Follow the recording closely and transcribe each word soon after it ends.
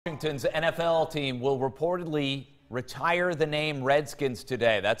Washington's NFL team will reportedly retire the name Redskins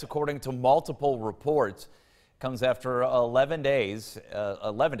today. That's according to multiple reports. Comes after 11 days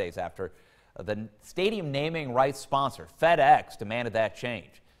after the stadium naming rights sponsor, FedEx, demanded that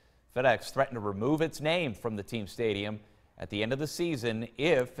change. FedEx threatened to remove its name from the team stadium at the end of the season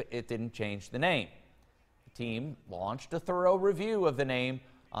if it didn't change the name. The team launched a thorough review of the name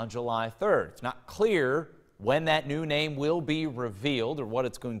on July 3rd. It's not clear when that new name will be revealed or what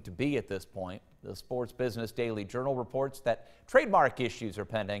it's going to be at this point. The Sports Business Daily Journal reports that trademark issues are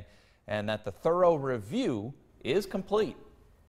pending and that the thorough review is complete.